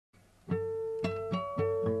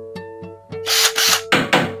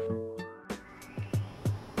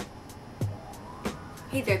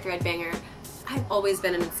Hey there, Threadbanger. I've always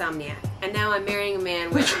been an insomniac, and now I'm marrying a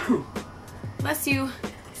man with, bless you,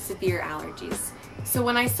 severe allergies. So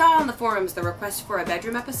when I saw on the forums the request for a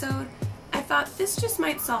bedroom episode, I thought this just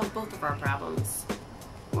might solve both of our problems.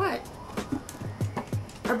 What?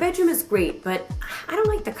 Our bedroom is great, but I don't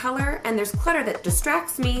like the color, and there's clutter that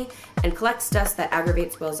distracts me and collects dust that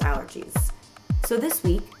aggravates Will's allergies. So this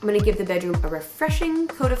week, I'm going to give the bedroom a refreshing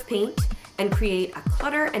coat of paint and create a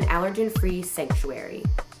clutter and allergen-free sanctuary.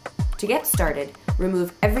 To get started,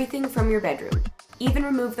 remove everything from your bedroom. Even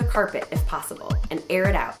remove the carpet if possible, and air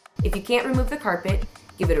it out. If you can't remove the carpet,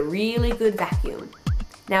 give it a really good vacuum.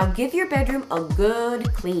 Now give your bedroom a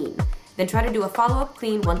good clean, then try to do a follow-up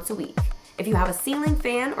clean once a week. If you have a ceiling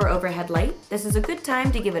fan or overhead light, this is a good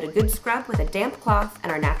time to give it a good scrub with a damp cloth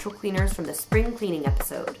and our natural cleaners from the spring cleaning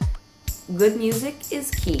episode. Good music is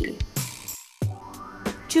key.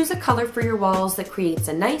 Choose a color for your walls that creates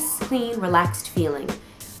a nice, clean, relaxed feeling.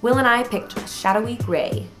 Will and I picked a shadowy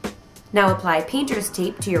gray. Now apply painter's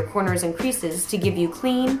tape to your corners and creases to give you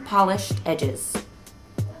clean, polished edges.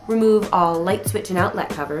 Remove all light switch and outlet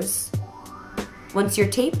covers. Once you're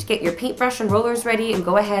taped, get your paintbrush and rollers ready and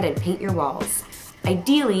go ahead and paint your walls.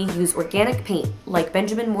 Ideally, use organic paint like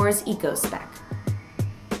Benjamin Moore's Eco Spec.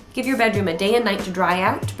 Give your bedroom a day and night to dry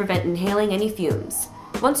out to prevent inhaling any fumes.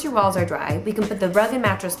 Once your walls are dry, we can put the rug and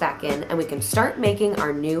mattress back in and we can start making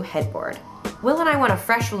our new headboard. Will and I want a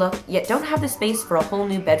fresh look, yet don't have the space for a whole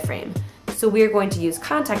new bed frame. So we are going to use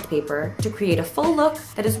contact paper to create a full look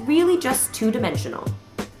that is really just two-dimensional.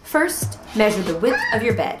 First, measure the width of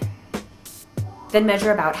your bed. Then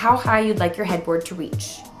measure about how high you'd like your headboard to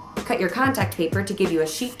reach. Cut your contact paper to give you a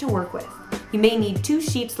sheet to work with. You may need 2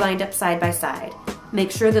 sheets lined up side by side.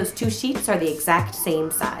 Make sure those 2 sheets are the exact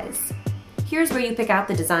same size. Here's where you pick out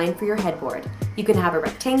the design for your headboard. You can have a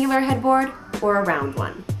rectangular headboard or a round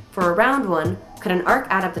one. For a round one, cut an arc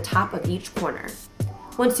out of the top of each corner.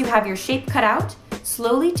 Once you have your shape cut out,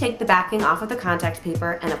 slowly take the backing off of the contact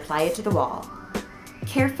paper and apply it to the wall.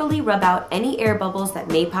 Carefully rub out any air bubbles that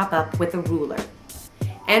may pop up with a ruler.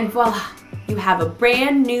 And voila, you have a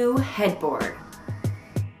brand new headboard.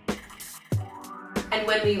 And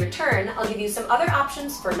when we return, I'll give you some other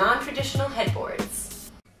options for non-traditional headboards.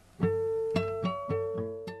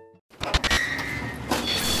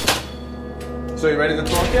 So you ready to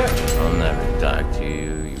talk yet? I'll never talk to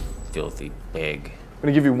you, you filthy pig. I'm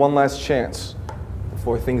gonna give you one last chance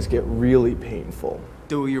before things get really painful.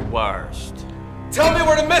 Do your worst. Tell me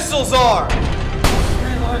where the missiles are!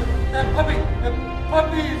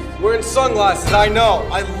 Puppies! We're in sunglasses, I know.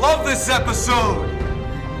 I love this episode!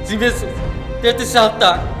 The missiles. They're at the South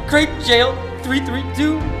Dock. Crepe Jail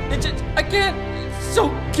 332. I can't. It's so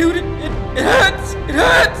cute. It hurts. It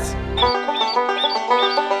hurts!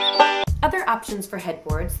 Other options for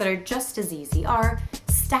headboards that are just as easy are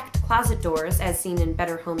stacked closet doors as seen in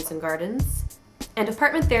Better Homes and Gardens, and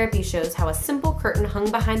apartment therapy shows how a simple curtain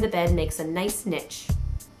hung behind the bed makes a nice niche.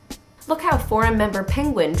 Look how forum member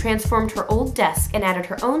Penguin transformed her old desk and added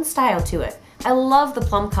her own style to it. I love the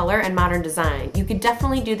plum color and modern design. You could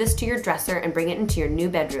definitely do this to your dresser and bring it into your new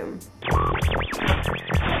bedroom.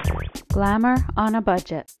 Glamour on a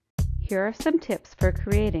budget. Here are some tips for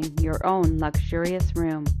creating your own luxurious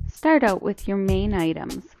room. Start out with your main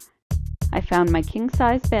items. I found my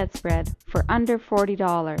king-size bedspread for under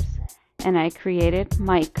 $40, and I created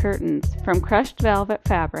my curtains from crushed velvet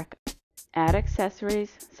fabric. Add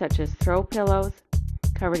accessories such as throw pillows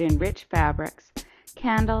covered in rich fabrics,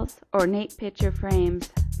 candles, ornate picture frames,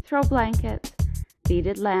 throw blankets,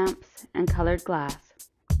 beaded lamps, and colored glass.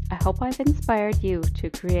 I hope I've inspired you to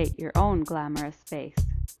create your own glamorous space.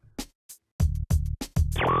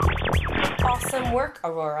 Awesome work,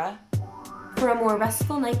 Aurora. For a more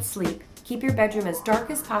restful night's sleep, keep your bedroom as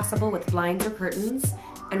dark as possible with blinds or curtains,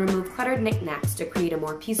 and remove cluttered knickknacks to create a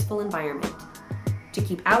more peaceful environment. To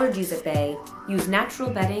keep allergies at bay, use natural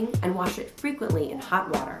bedding and wash it frequently in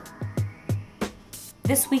hot water.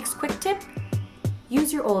 This week's quick tip: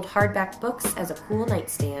 use your old hardback books as a cool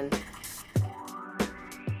nightstand.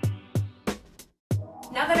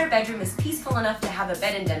 Now that our bedroom is peaceful enough to have a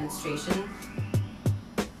bed-in demonstration,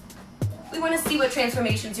 we want to see what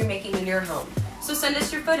transformations you're making in your home, so send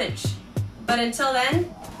us your footage. But until then,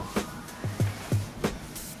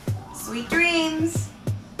 sweet dreams!